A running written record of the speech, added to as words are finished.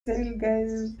Tell you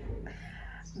guys,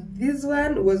 this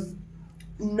one was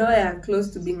nowhere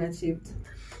close to being achieved,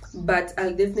 but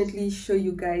I'll definitely show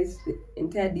you guys the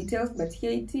entire details. But here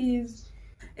it is,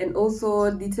 and also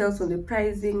details on the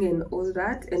pricing and all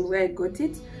that and where I got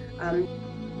it.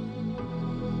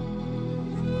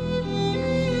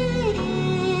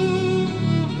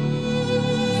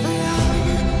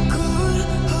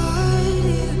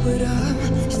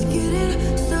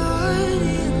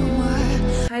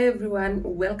 Hi everyone,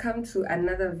 welcome to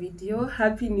another video.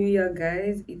 Happy New Year,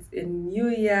 guys. It's a new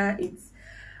year, it's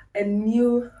a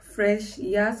new fresh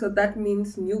year, so that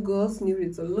means new goals, new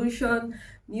resolution,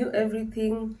 new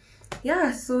everything.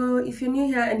 Yeah, so if you're new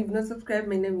here and you've not subscribed,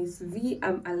 my name is V.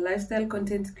 I'm a lifestyle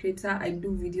content creator. I do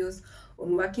videos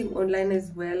on working online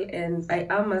as well, and I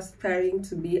am aspiring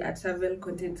to be a travel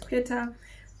content creator.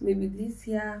 Maybe this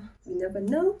year, we never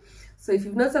know. So if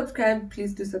you've not subscribed,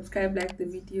 please do subscribe, like the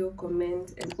video,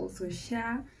 comment, and also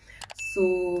share.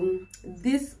 So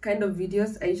these kind of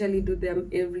videos, I usually do them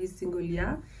every single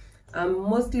year,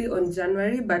 mostly on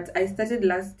January, but I started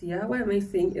last year. Why am I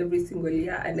saying every single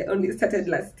year? And I only started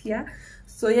last year.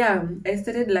 So yeah, I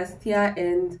started last year,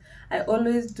 and I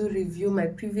always do review my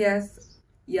previous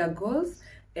year goals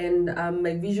and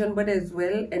my vision board as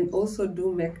well, and also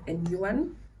do make a new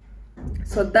one.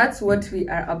 So that's what we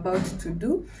are about to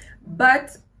do.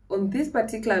 But on this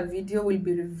particular video, we'll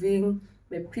be reviewing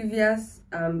my previous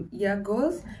year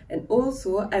goals, and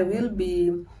also I will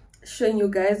be showing you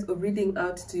guys or reading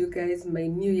out to you guys my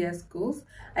New Year's goals.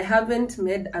 I haven't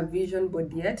made a vision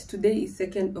board yet. Today is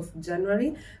 2nd of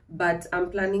January, but I'm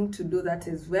planning to do that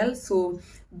as well. So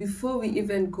before we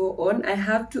even go on, I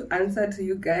have to answer to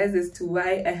you guys as to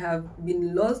why I have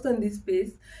been lost on this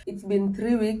space. It's been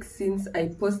 3 weeks since I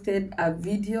posted a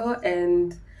video,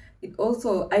 and it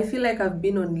also, I feel like I've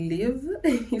been on leave,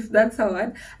 if that's a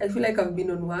word. I feel like I've been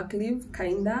on work leave,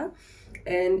 kinda,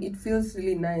 and it feels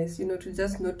really nice, you know, to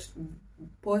just not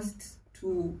post,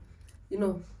 to, you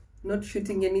know, not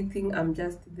shooting anything. I'm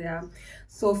just there.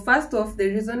 So first off, the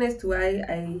reason as to why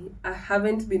I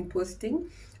haven't been posting,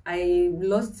 I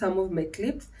lost some of my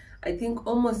clips. I think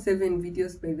almost 7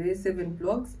 videos by the way, 7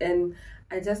 vlogs, and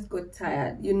I just got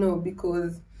tired, you know,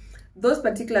 because those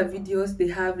particular videos, they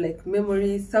have like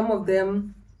memories. Some of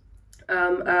them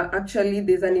actually,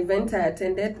 there's an event I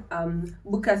attended,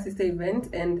 Booker Sister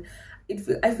event, and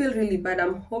I feel really bad.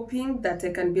 I'm hoping that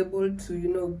I can be able to,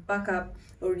 you know, back up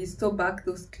or restore back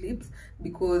those clips,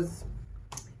 because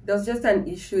there was just an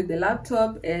issue with the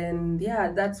laptop, and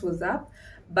yeah, that's what's up.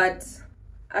 But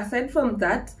aside from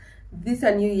that, this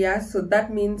a new year, so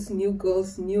that means new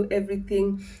goals, new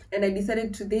everything, and I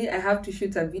decided today I have to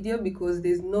shoot a video, because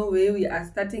there's no way we are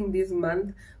starting this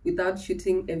month without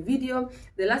shooting a video.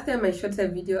 The last time I shot a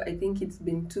video, I think it's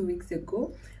been 2 weeks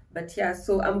ago. But yeah,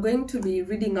 so I'm going to be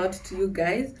reading out to you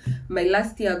guys my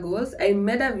last year goals. I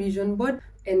made a vision board,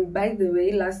 and by the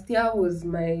way, last year was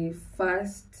my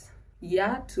first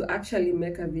year to actually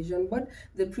make a vision board.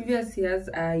 The previous years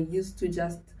I used to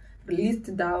just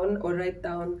list down or write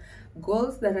down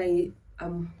goals that I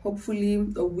am hopefully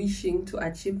or wishing to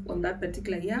achieve on that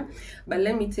particular year. But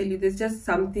let me tell you, there's just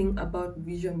something about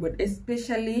vision board,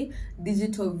 especially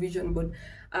digital vision board,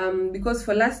 because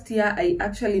for last year I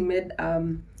actually made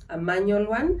a manual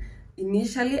one.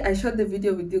 Initially, I shot the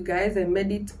video with you guys. I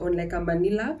made it on like a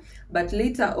manila, but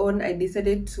later on I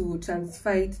decided to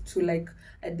transfer it to like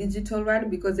a digital one,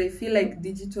 because I feel like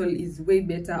digital is way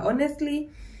better. Honestly,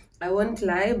 I won't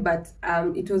lie, but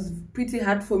it was pretty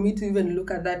hard for me to even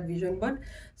look at that vision board.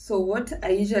 So what I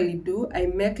usually do, I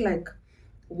make like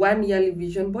one yearly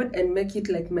vision board and make it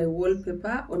like my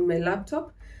wallpaper on my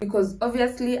laptop, because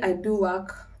obviously I do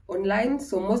work online,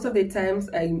 so most of the times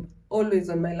I'm always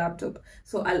on my laptop,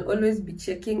 so I'll always be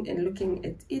checking and looking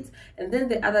at it. And then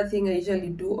the other thing I usually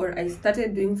do, or I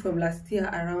started doing from last year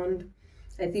around,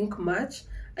 I think March,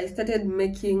 I started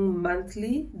making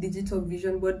monthly digital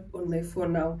vision board on my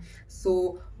phone now.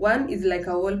 So one is like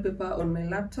a wallpaper on my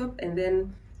laptop, and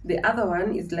then the other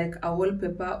one is like a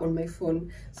wallpaper on my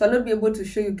phone. So I'll not be able to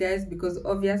show you guys, because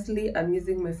obviously I'm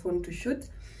using my phone to shoot,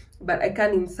 but I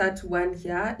can insert one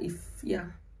here. If, yeah,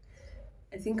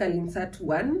 I think I'll insert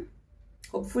one,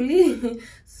 hopefully.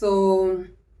 So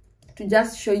to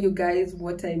just show you guys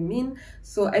what I mean.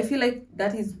 So I feel like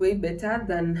that is way better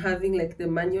than having like the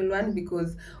manual one,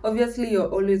 because obviously you're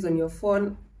always on your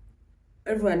phone.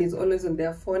 Everyone is always on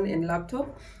their phone and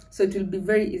laptop, so it will be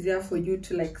very easier for you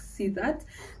to like see that.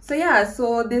 So yeah,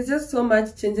 so there's just so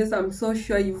much changes. I'm so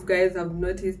sure you guys have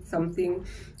noticed something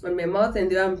on my mouth,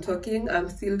 and there I'm talking, I'm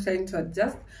still trying to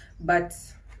adjust, but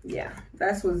yeah,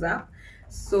 that's what's up.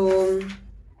 So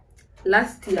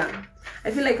last year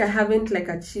I feel like I haven't like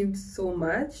achieved so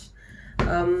much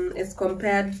as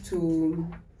compared to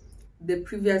the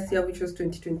previous year, which was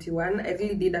 2021. I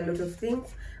really did a lot of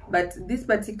things, but this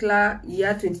particular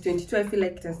year, 2022, I feel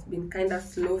like it has been kind of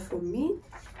slow for me.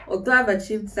 Although I've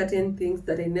achieved certain things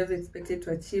that I never expected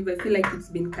to achieve, I feel like it's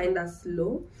been kind of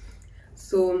slow.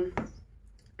 So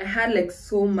I had like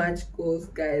so much goals,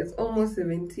 guys, almost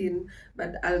 17,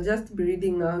 but I'll just be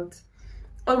reading out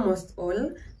almost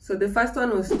all. So the first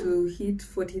one was to hit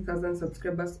 40,000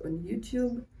 subscribers on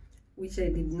YouTube, which I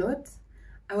did not.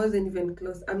 I wasn't even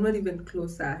close. I'm not even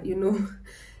closer, you know.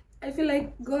 I feel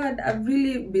like, God, I've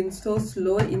really been so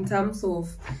slow in terms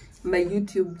of my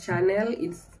YouTube channel.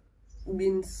 It's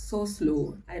been so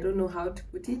slow. I don't know how to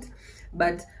put it.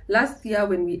 But last year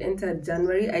when we entered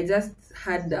January, I just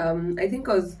had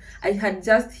I had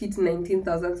just hit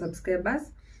 19,000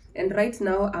 subscribers, and right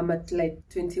now I'm at like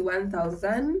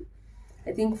 21,000,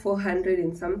 I think 400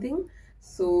 and something.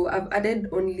 So I've added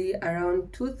only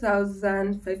around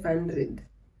 2,500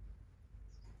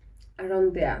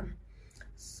 around there.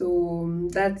 So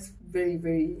that's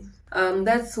very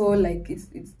that's so like it's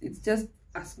just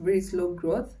a very slow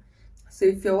growth. So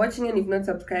if you're watching and if not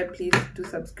subscribed, please do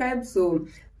subscribe. So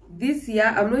this year,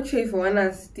 I'm not sure if I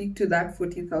wanna stick to that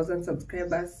 40,000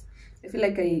 subscribers. I feel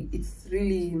like it's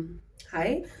really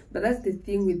high, but that's the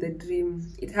thing with the dream.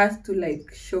 It has to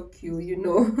like shock you, you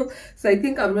know. So I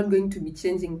think I'm not going to be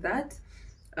changing that.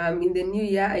 In the new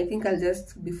year, I think I'll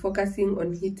just be focusing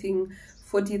on hitting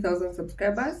 40,000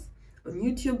 subscribers on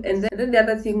YouTube, and then the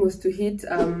other thing was to hit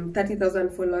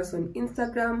 30,000 followers on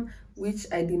Instagram, which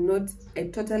I did not.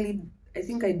 I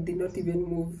think I did not even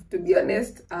move, to be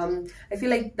honest. I feel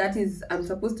like that is, I'm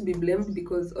supposed to be blamed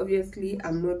because obviously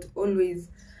I'm not always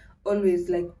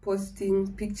like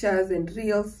posting pictures and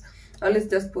reels. I always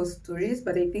just post stories,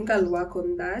 but I think I'll work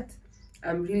on that.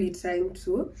 I'm really trying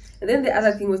to. And then the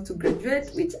other thing was to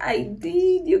graduate, which I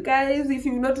did, you guys. If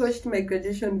you've not watched my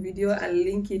graduation video, I'll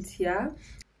link it here.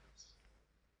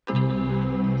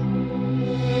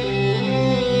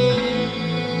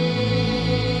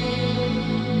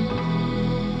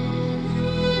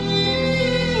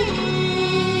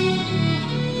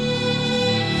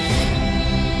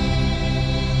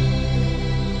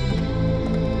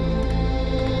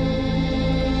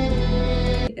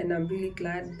 And I'm really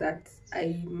glad that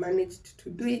I managed to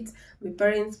do it. My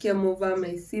parents came over,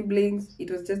 my siblings. It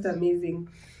was just amazing.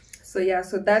 So yeah,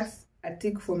 so that's a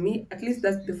tick for me. At least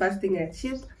that's the first thing I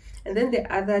achieved. And then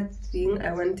the other thing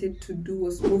I wanted to do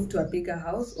was move to a bigger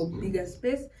house or bigger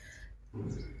space.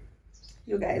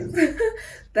 You guys,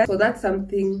 so that's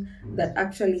something that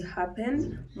actually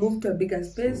happened. Move to a bigger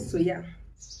space. So yeah,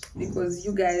 because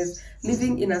you guys,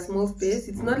 living in a small space,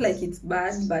 it's not like it's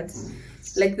bad, but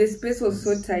like the space was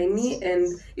so tiny, and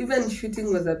even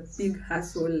shooting was a big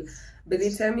hassle. By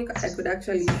the time I could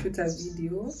actually shoot a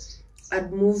video,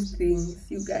 I'd move things,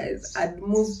 you guys. I'd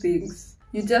move things.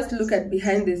 You just look at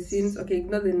behind the scenes. Okay,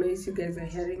 ignore the noise you guys are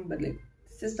hearing, but like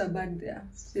it's just a bird there.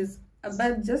 There's a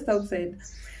bird just outside.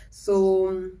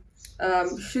 So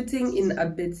shooting in a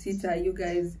bedsitter, you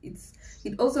guys,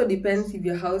 it also depends if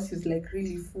your house is like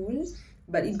really full.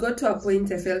 But it got to a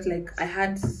point I felt like I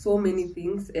had so many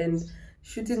things, and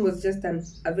shooting was just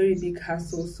a very big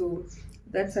hassle. So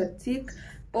that's a tick.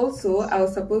 Also, I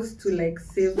was supposed to like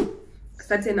save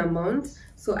certain amount,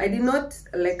 so I did not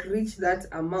like reach that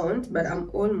amount, but I'm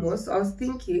almost. I was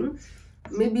thinking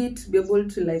maybe to be able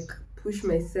to like push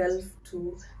myself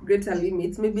to greater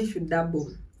limits, maybe I should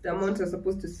double the amount I was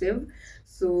supposed to save.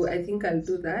 So I think I'll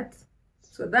do that.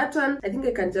 So that one, I think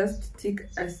I can just tick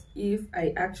as if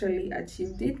I actually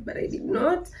achieved it, but I did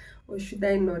not. Or should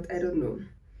I not? I don't know.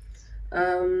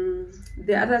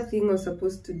 The other thing I was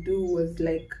supposed to do was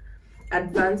like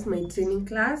advance my training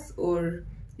class, or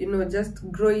you know,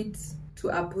 just grow it to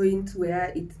a point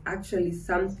where it's actually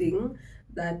something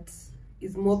that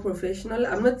is more professional.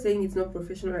 I'm not saying it's not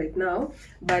professional right now,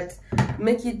 but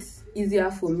make it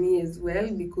easier for me as well,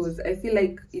 because I feel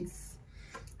like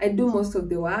I do most of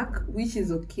the work, which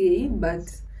is okay, but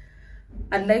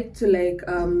I'd like to like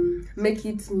make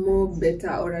it more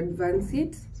better or advance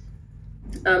it.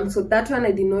 So that one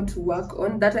I did not work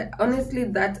on. Honestly,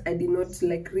 I did not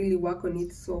like really work on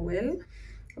it so well,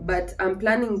 but I'm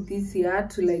planning this year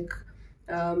to like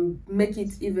make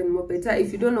it even more better.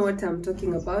 If you don't know what I'm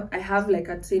talking about, I have like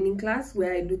a training class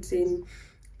where I do train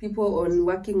people on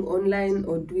working online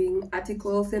or doing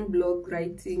articles and blog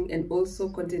writing and also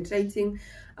content writing.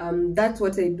 That's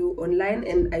what I do online,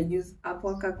 and I use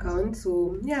Upwork account.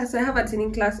 So yeah, so I have a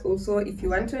training class also. If you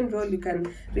want to enroll, you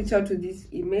can reach out to this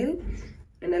email.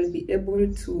 and I'll be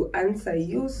able to answer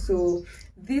you. So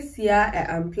this year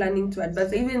I am planning to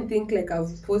advance. I even think like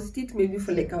I'll post it maybe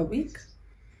for like a week,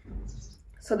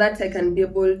 so that I can be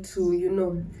able to, you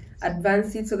know,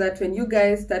 advance it, so that when you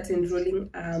guys start enrolling,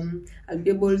 I'll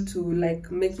be able to like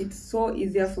make it so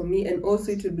easier for me, and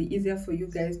also it will be easier for you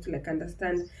guys to like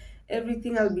understand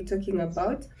everything I'll be talking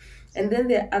about. And then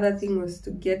the other thing was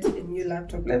to get a new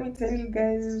laptop. Let me tell you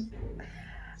guys,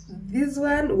 this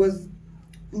one was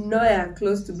nowhere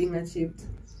close to being achieved.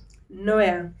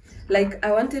 Nowhere. Like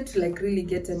I wanted to like really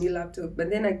get a new laptop, but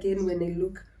then again when I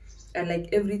look at like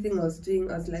everything I was doing,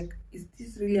 I was like, is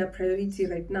this really a priority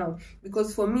right now?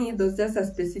 Because for me, there was just a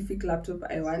specific laptop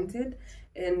I wanted,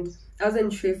 and I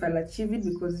wasn't sure if I'll achieve it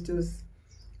because it was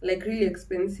like really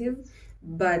expensive.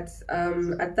 But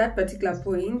at that particular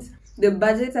point, the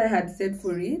budget I had set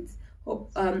for it,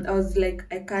 I was like,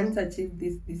 I can't achieve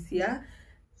this year,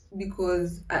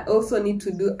 because I also need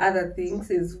to do other things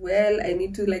as well. I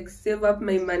need to like save up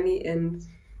my money, and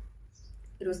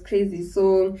it was crazy.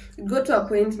 So it got to a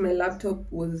point my laptop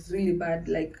was really bad.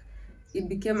 Like it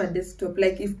became a desktop.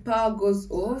 Like if power goes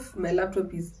off, my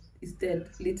laptop is dead,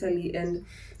 literally. And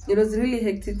it was really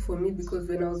hectic for me, because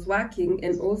when I was working,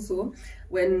 and also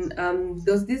when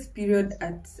there was this period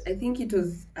at, I think it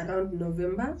was around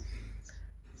November,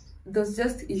 there was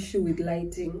just issue with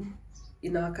lighting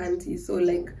in our country. So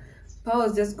like power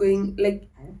was just going, like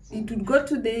it would go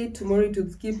today, tomorrow it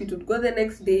would skip, it would go the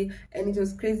next day, and it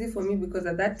was crazy for me, because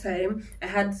at that time I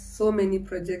had so many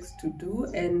projects to do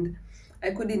and I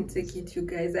couldn't take it, you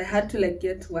guys. I had to like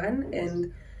get one,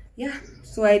 and yeah,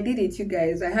 so I did it, you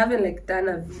guys. I haven't like done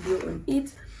a video on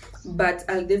it, but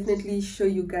I'll definitely show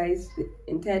you guys the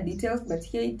entire details. But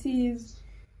here it is.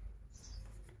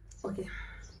 Okay,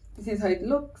 this is how it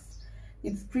looks.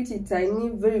 It's pretty tiny,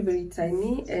 very very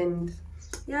tiny, and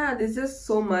yeah, there's just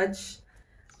so much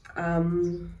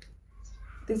to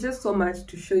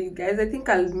show you guys. I think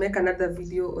I'll make another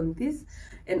video on this,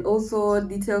 and also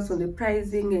details on the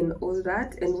pricing and all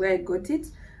that, and where I got it.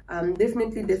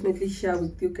 Definitely share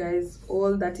with you guys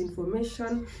all that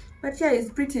information. But yeah, it's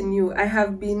pretty new.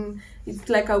 It's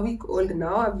like a week old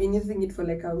now. I've been using it for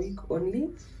like a week only.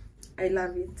 I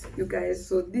love it, you guys.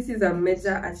 So this is a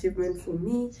major achievement for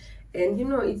me, and you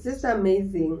know, it's just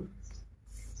amazing.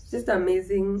 Just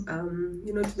amazing,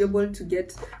 you know, to be able to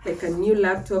get like a new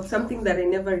laptop, something that I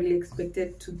never really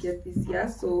expected to get this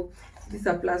year. So this is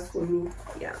a plus for me.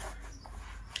 Yeah,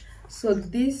 so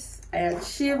this I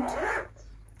achieved.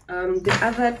 The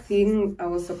other thing I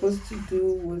was supposed to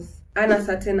do was earn a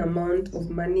certain amount of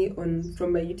money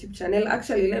from my YouTube channel.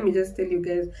 Actually, let me just tell you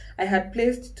guys, I had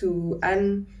placed to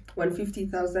earn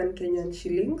 150,000 Kenyan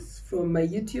shillings from my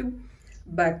YouTube,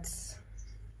 but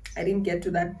I didn't get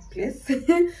to that place.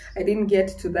 I didn't get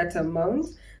to that amount.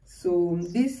 So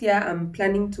this year I'm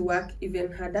planning to work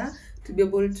even harder to be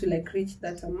able to like reach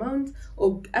that amount.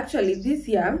 Or actually this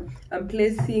year I'm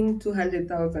placing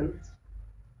 200,000.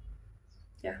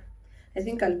 Yeah, I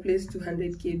think I'll place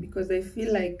 200k, because I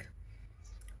feel like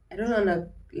I don't want to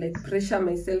like pressure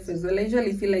myself as well. I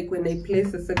usually feel like when I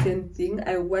place a certain thing,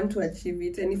 I want to achieve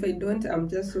it, and if I don't, I'm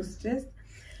just so stressed.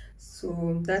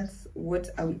 So that's what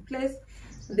I will place.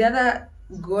 The other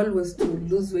goal was to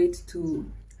lose weight to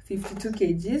 52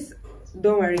 kgs.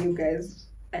 Don't worry, you guys,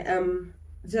 I am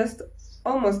just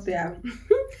almost there.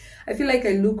 I feel like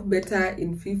I look better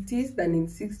in 50s than in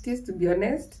 60s, to be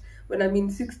honest. When I'm in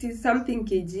 60 something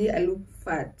kg, I look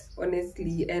fat,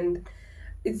 honestly, and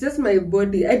it's just my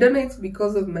body. I don't know, it's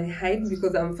because of my height,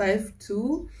 because I'm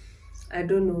 5'2". I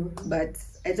don't know, but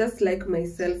I just like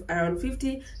myself around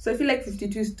 50. So I feel like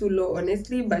 52 is too low,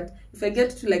 honestly. But if I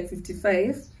get to like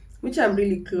 55, which I'm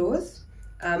really close,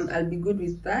 I'll be good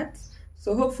with that.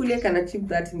 So hopefully I can achieve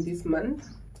that in this month,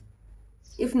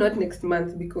 if not next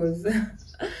month, because the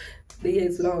year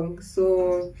is long.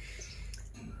 So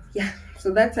yeah,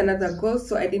 so that's another goal.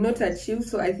 So I did not achieve,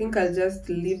 so I think I'll just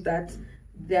leave that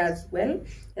there as well.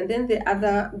 And then the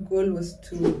other goal was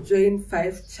to join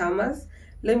 5 chamas.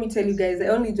 Let me tell you guys, I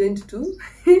only joined 2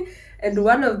 and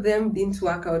one of them didn't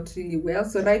work out really well.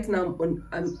 So right now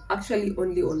I'm actually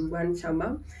only on 1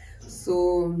 chama.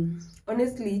 So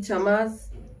honestly, chamas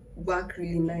work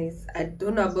really nice. I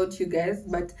don't know about you guys,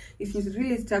 but if you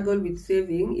really struggle with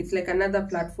saving, it's like another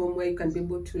platform where you can be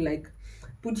able to like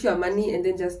put your money and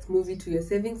then just move it to your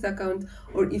savings account.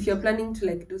 Or if you're planning to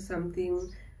like do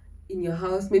something in your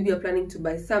house, maybe you're planning to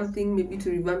buy something, maybe to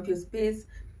revamp your space,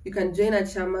 you can join a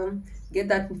chama, get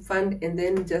that fund, and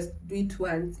then just do it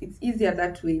once. It's easier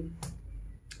that way,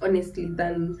 honestly,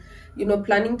 than, you know,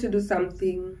 planning to do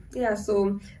something. Yeah,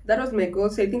 so that was my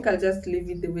goal. So I think I'll just leave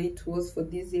it the way it was for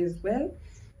this year as well.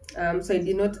 So I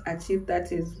did not achieve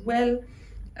that as well.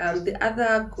 The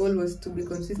other goal was to be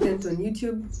consistent on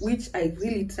YouTube, which I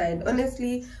really tried.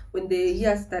 Honestly, when the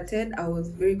year started, I was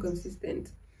very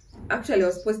consistent. Actually, I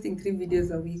was posting 3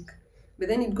 videos a week, but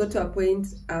then it got to a point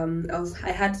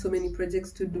I had so many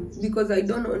projects to do, because I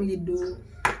don't only do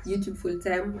YouTube full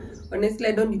time. Honestly,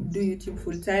 I don't do YouTube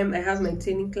full time. I have my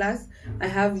training class, I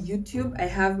have YouTube, I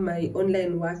have my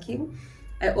online working,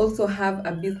 I also have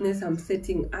a business I'm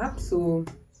setting up, so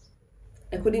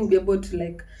I couldn't be able to,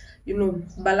 like, you know,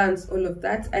 balance all of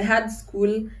that. I had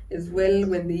school as well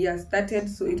when the year started,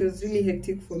 so it was really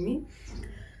hectic for me.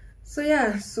 So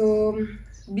yeah, so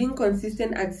being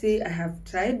consistent, I'd say I have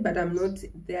tried, but I'm not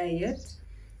there yet.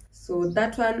 So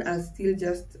that one, I'll still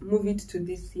just move it to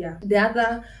this year. The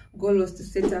other goal was to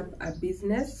set up a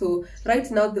business. So right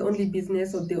now, the only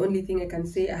business, or the only thing I can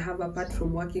say I have apart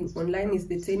from working online, is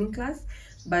the training class.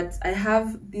 But I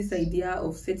have this idea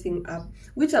of setting up,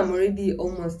 which I'm already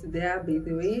almost there, by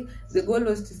the way. The goal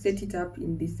was to set it up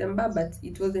in December, but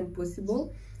it wasn't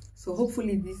possible. So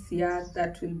hopefully this year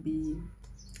that will be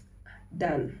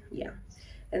done. Yeah.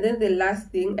 And then the last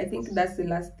thing, I think that's the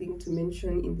last thing to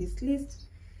mention in this list,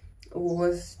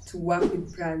 was to work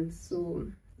with brands. So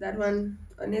that one,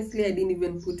 honestly, I didn't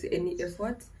even put any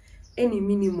effort, any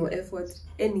minimal effort,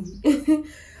 any.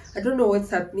 I don't know what's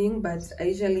happening, but I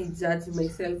usually judge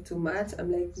myself too much.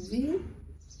 I'm like, V,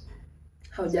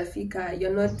 haujafika,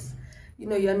 you're not, you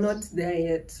know, you're not there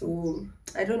yet. So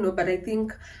I don't know, but I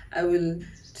think I will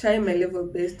try my level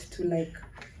best to, like,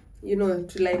 you know,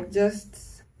 to, like,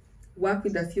 just work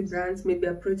with a few brands, maybe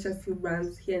approach a few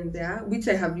brands here and there, which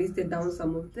I have listed down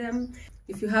some of them.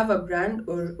 If you have a brand,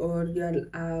 or you're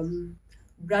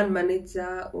brand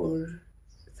manager or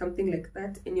something like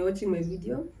that, and you're watching my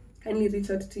video, kindly reach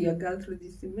out to your girl through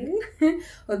this email.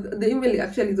 Or the email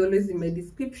actually is always in my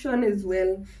description as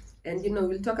well, and you know,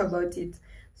 we'll talk about it.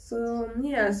 So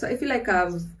yeah, so I feel like I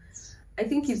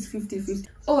think it's 50-50.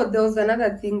 Oh, there was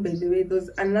another thing, by the way. There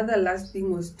was another last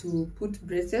thing, was to put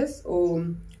braces or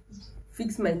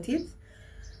fix my teeth,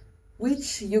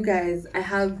 which, you guys, I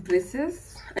have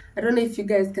braces. I don't know if you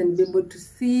guys can be able to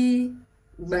see,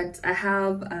 but I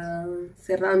have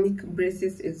ceramic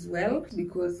braces as well,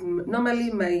 because normally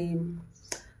my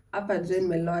upper jaw and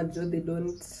my lower jaw, they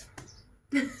don't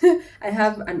I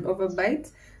have an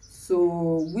overbite,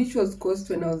 so which was caused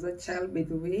when I was a child, by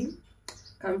the way,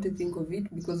 come to think of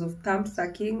it, because of thumb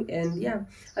sucking. And yeah,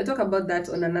 I'll talk about that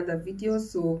on another video.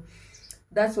 So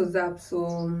that was up.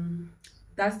 So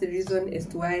that's the reason as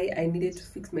to why I needed to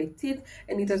fix my teeth,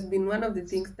 and it has been one of the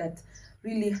things that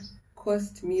really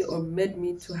caused me, or made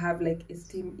me, to have, like,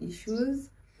 esteem issues,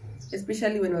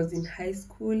 especially when I was in high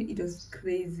school. It was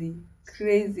crazy,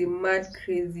 mad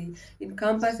crazy. In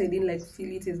campus, I didn't, like,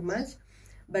 feel it as much,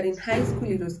 but in high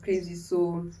school it was crazy.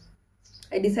 So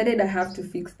I decided I have to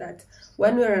fix that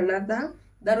one way or another.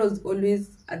 That was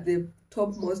always at the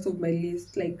top most of my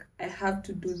list, like, I have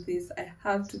to do this, I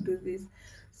have to do this.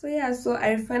 So yeah, so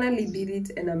I finally did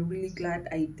it, and I'm really glad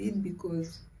I did,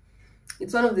 because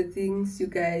it's one of the things, you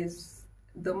guys,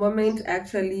 the moment I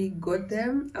actually got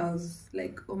them, I was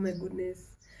like, oh my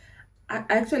goodness. I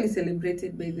actually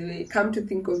celebrated, by the way, come to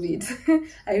think of it.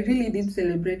 I really did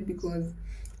celebrate, because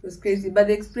it was crazy. But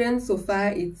the experience so far,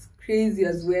 it's crazy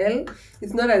as well.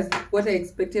 It's not as what I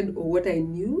expected or what I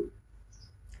knew.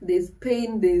 There's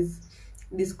pain, there's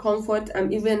discomfort.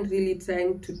 I'm even really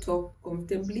trying to talk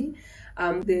comfortably.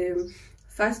 The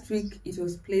first week it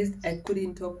was placed, I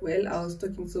couldn't talk well. I was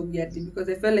talking so weirdly, because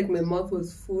I felt like my mouth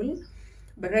was full.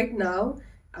 But right now,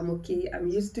 I'm okay. I'm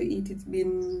used to it. It's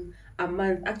been a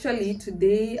month. Actually,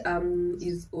 today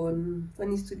is on,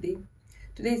 when is today?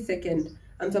 Today is 2nd.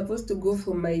 I'm supposed to go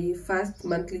for my first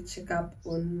monthly checkup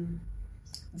on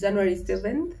January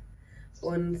 7th,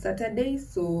 on Saturday.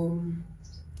 So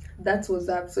that's what's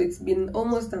up. So it's been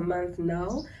almost a month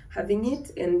now having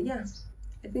it, and yeah,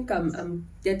 I think I'm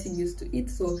getting used to it.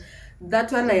 So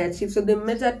that one I achieved. So the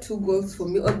major 2 goals for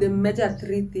me, or the major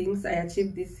 3 things I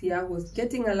achieved this year, was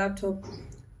getting a laptop,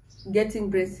 getting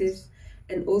braces,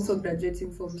 and also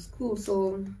graduating from school.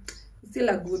 So it's still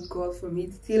a good goal for me.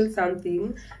 It's still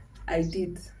something I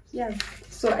did. Yeah,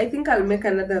 so I think I'll make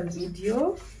another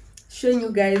video showing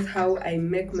you guys how I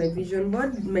make my vision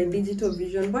board, my digital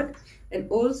vision board, and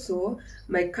also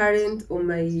my current, or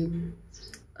my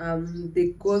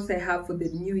the goals I have for the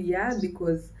new year,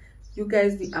 because you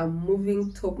guys, we are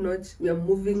moving top notch, we are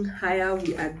moving higher,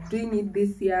 we are doing it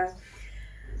this year.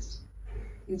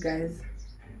 You guys,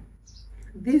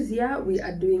 this year we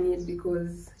are doing it,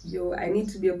 because I need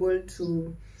to be able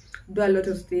to do a lot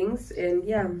of things. And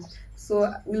yeah,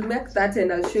 so we'll make that,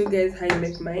 and I'll show you guys how I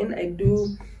make mine. I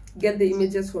do get the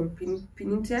images from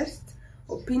Pinterest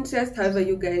or Pinterest, however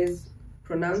you guys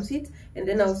pronounce it, and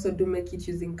then I also do make it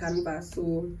using Canva.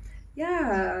 So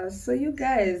yeah, so you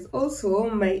guys, also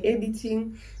my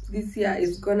editing this year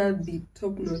is gonna be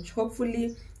top notch,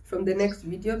 hopefully from the next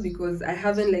video, because I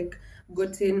haven't like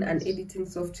gotten an editing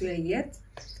software yet,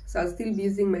 so I'll still be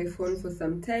using my phone for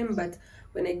some time, but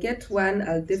when I get one,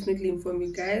 I'll definitely inform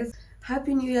you guys.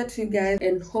 Happy New Year to you guys,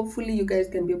 and hopefully you guys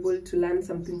can be able to learn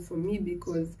something from me,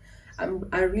 because I'm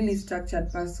a really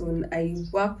structured person. I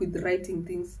work with writing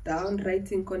things down,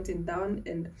 writing content down,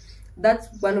 and that's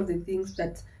one of the things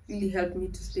that really helped me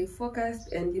to stay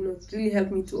focused, and you know, really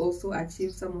helped me to also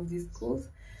achieve some of these goals.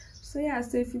 So yeah,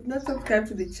 so if you've not subscribed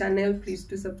to the channel, please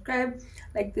do subscribe,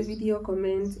 like the video,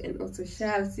 comment, and also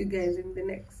share. I'll see you guys in the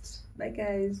next. Bye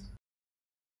guys.